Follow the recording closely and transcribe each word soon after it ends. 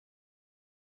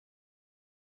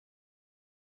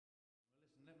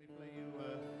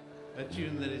A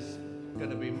tune that is going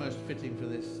to be most fitting for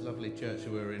this lovely church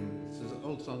we're in. This is an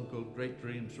old song called Great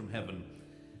Dreams from Heaven.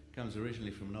 Comes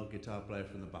originally from an old guitar player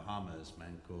from the Bahamas, a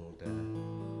man called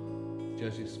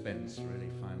Joseph Spence, a really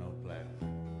fine old player.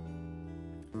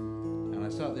 And I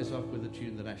start this off with a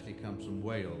tune that actually comes from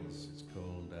Wales. It's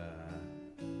called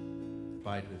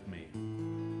Bide With Me.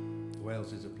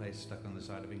 Wales is a place stuck on the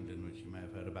side of England, which you may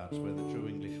have heard about. It's where the true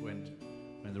English went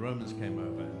when the Romans came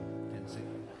over in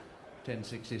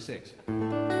 1066.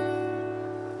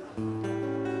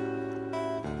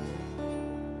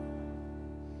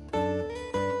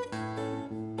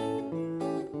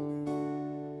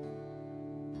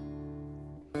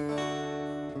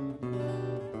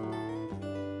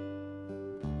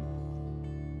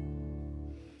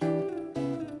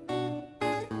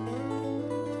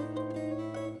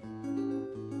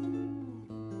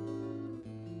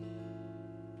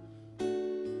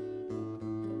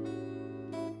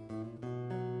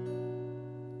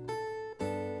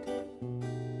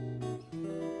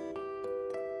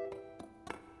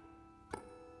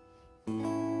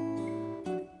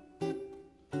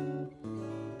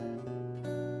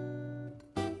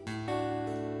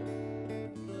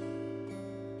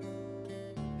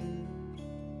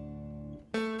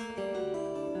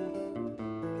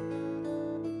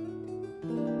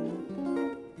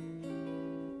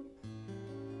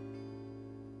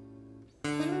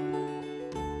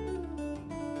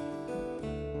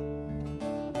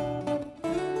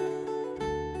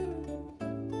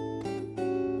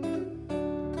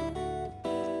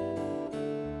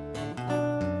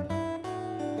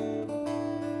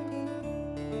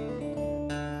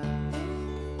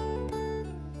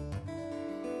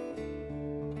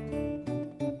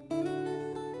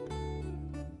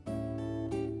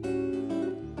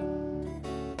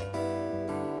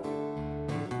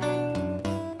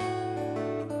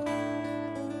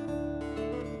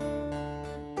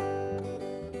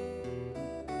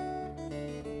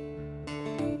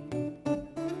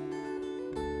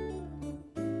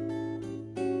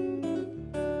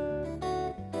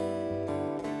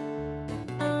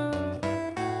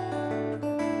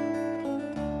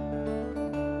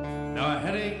 I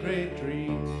had a great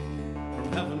dream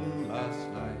from heaven last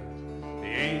night. The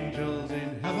angels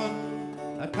in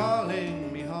heaven are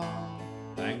calling me home.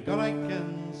 Thank God I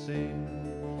can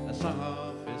sing a song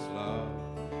of His love.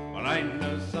 Well, I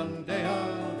know someday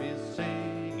I'll be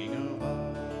singing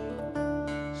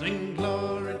above. Sing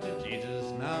glory to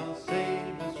Jesus, now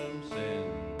save us from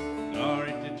sin.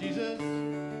 Glory to Jesus,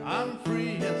 I'm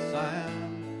free, yes I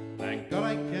am. Thank God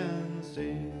I can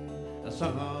sing a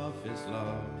song of His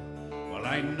love. Well,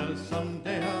 I know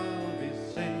someday I'll be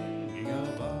singing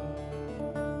above.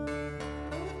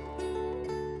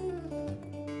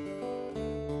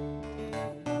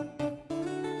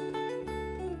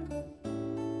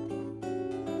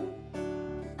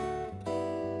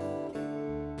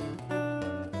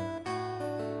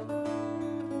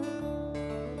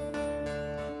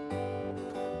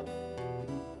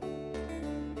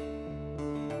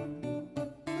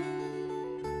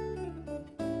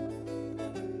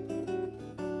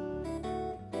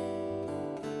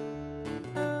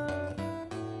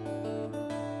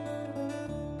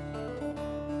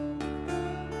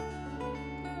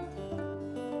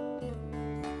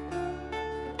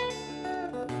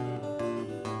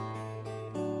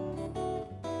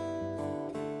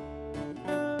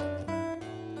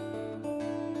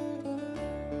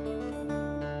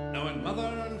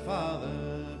 Mother and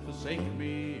father forsaken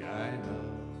me, I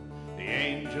know. The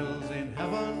angels in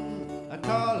heaven are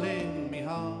calling me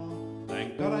home.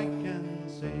 Thank God I can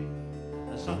sing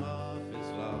a song of His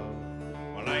love.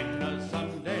 Well, I know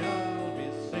someday I'll be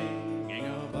singing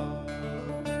above.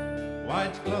 Why,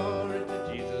 it's glory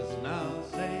to Jesus, now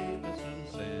save us from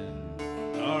sin.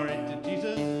 Glory to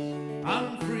Jesus,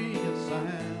 I'm free, yes I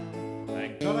am.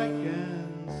 Thank God I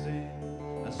can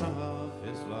sing a song of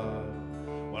His love.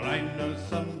 Well, I know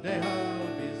someday I'll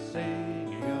be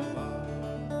singing above.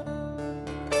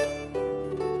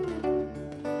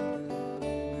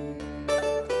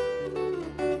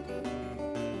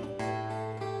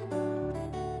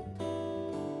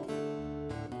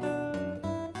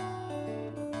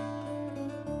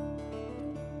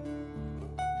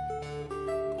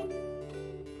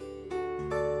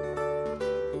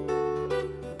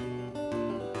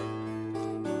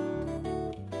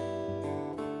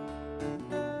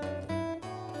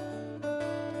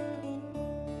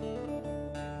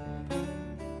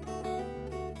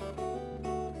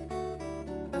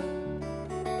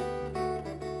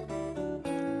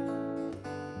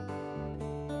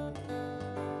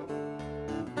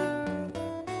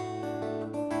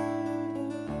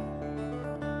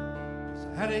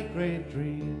 had a great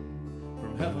dream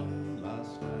from heaven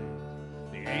last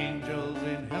night. The angels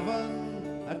in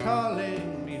heaven are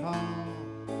calling me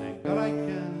home. Thank God I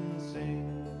can sing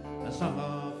a song of